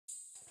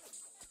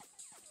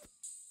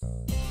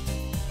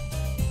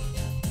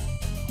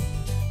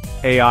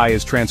AI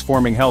is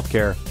transforming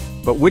healthcare,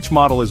 but which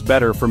model is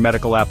better for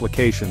medical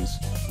applications?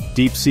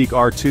 DeepSeek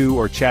R2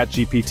 or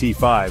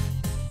ChatGPT-5?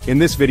 In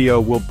this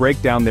video, we'll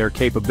break down their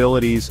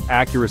capabilities,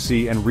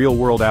 accuracy, and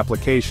real-world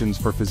applications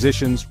for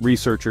physicians,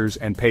 researchers,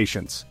 and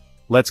patients.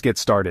 Let's get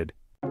started.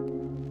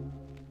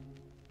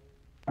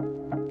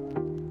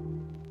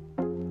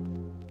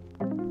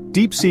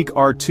 DeepSeek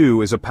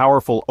R2 is a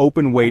powerful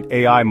open-weight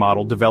AI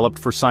model developed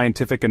for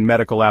scientific and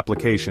medical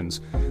applications,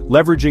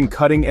 leveraging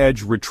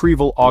cutting-edge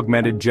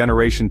retrieval-augmented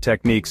generation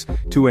techniques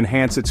to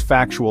enhance its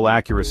factual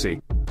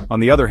accuracy. On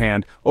the other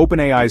hand,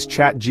 OpenAI's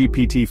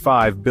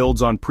ChatGPT-5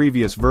 builds on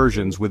previous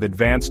versions with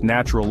advanced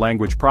natural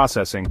language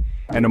processing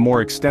and a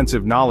more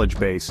extensive knowledge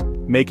base,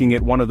 making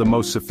it one of the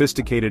most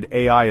sophisticated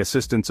AI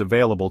assistants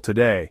available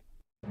today.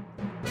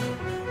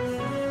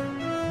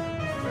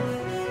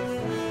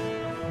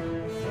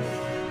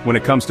 When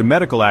it comes to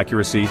medical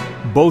accuracy,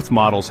 both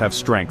models have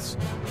strengths.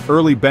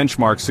 Early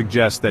benchmarks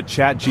suggest that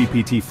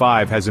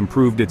ChatGPT-5 has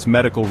improved its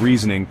medical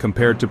reasoning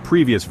compared to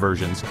previous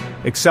versions,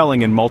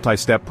 excelling in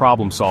multi-step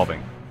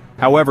problem-solving.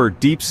 However,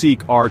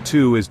 DeepSeek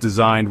R2 is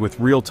designed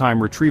with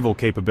real-time retrieval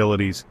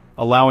capabilities,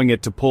 allowing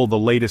it to pull the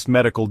latest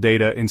medical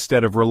data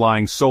instead of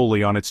relying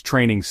solely on its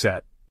training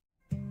set.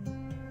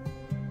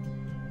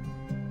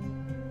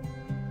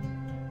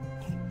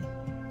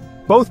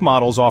 Both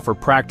models offer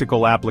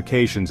practical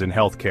applications in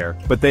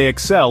healthcare, but they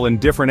excel in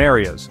different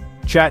areas.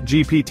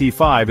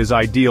 ChatGPT-5 is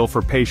ideal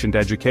for patient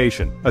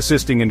education,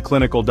 assisting in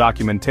clinical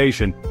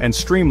documentation, and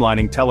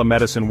streamlining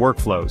telemedicine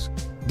workflows.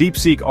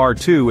 DeepSeek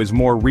R2 is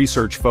more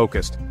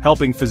research-focused,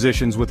 helping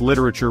physicians with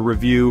literature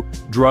review,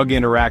 drug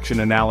interaction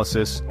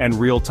analysis, and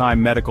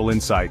real-time medical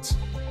insights.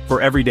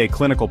 For everyday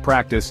clinical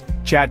practice,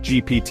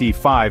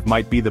 ChatGPT-5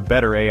 might be the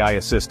better AI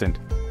assistant,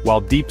 while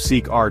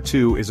DeepSeek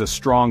R2 is a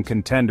strong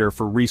contender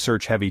for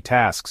research-heavy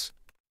tasks.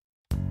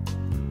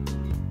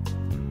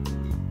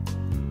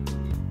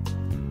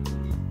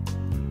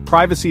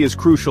 Privacy is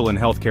crucial in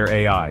healthcare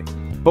AI.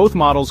 Both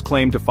models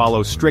claim to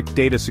follow strict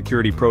data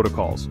security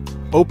protocols.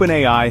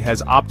 OpenAI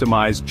has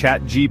optimized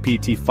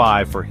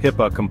ChatGPT-5 for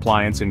HIPAA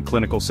compliance in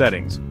clinical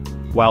settings,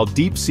 while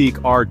DeepSeek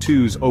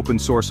R2's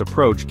open-source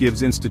approach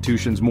gives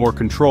institutions more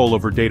control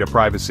over data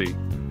privacy.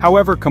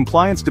 However,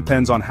 compliance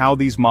depends on how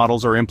these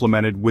models are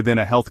implemented within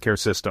a healthcare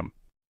system.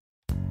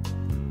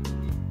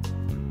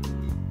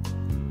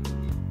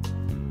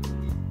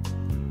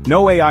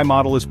 No AI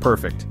model is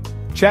perfect.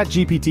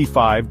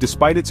 ChatGPT-5,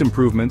 despite its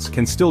improvements,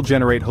 can still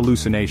generate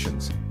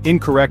hallucinations,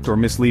 incorrect or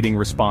misleading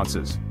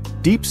responses.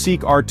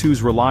 DeepSeek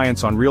R2's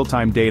reliance on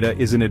real-time data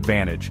is an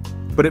advantage,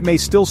 but it may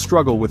still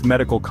struggle with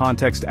medical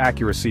context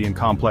accuracy in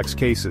complex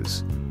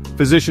cases.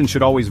 Physicians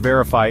should always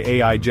verify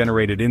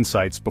AI-generated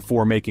insights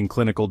before making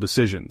clinical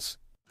decisions.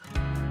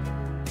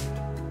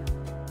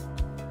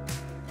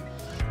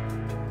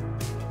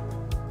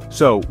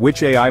 So,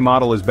 which AI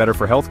model is better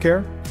for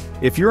healthcare?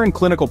 If you're in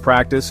clinical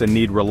practice and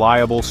need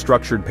reliable,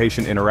 structured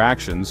patient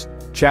interactions,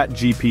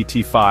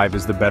 ChatGPT-5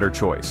 is the better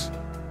choice.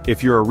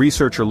 If you're a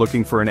researcher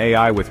looking for an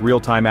AI with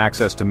real-time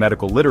access to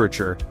medical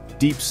literature,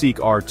 DeepSeek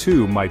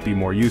R2 might be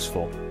more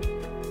useful.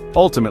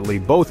 Ultimately,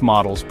 both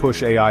models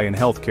push AI in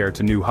healthcare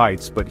to new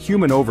heights, but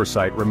human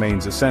oversight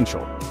remains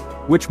essential.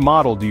 Which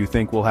model do you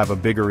think will have a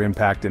bigger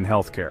impact in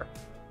healthcare?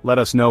 Let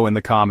us know in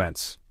the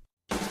comments.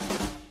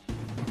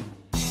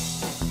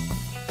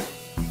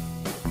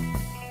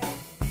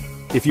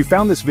 If you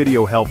found this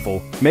video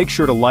helpful, make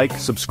sure to like,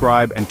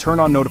 subscribe, and turn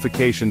on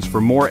notifications for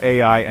more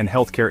AI and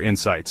healthcare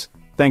insights.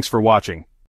 Thanks for watching.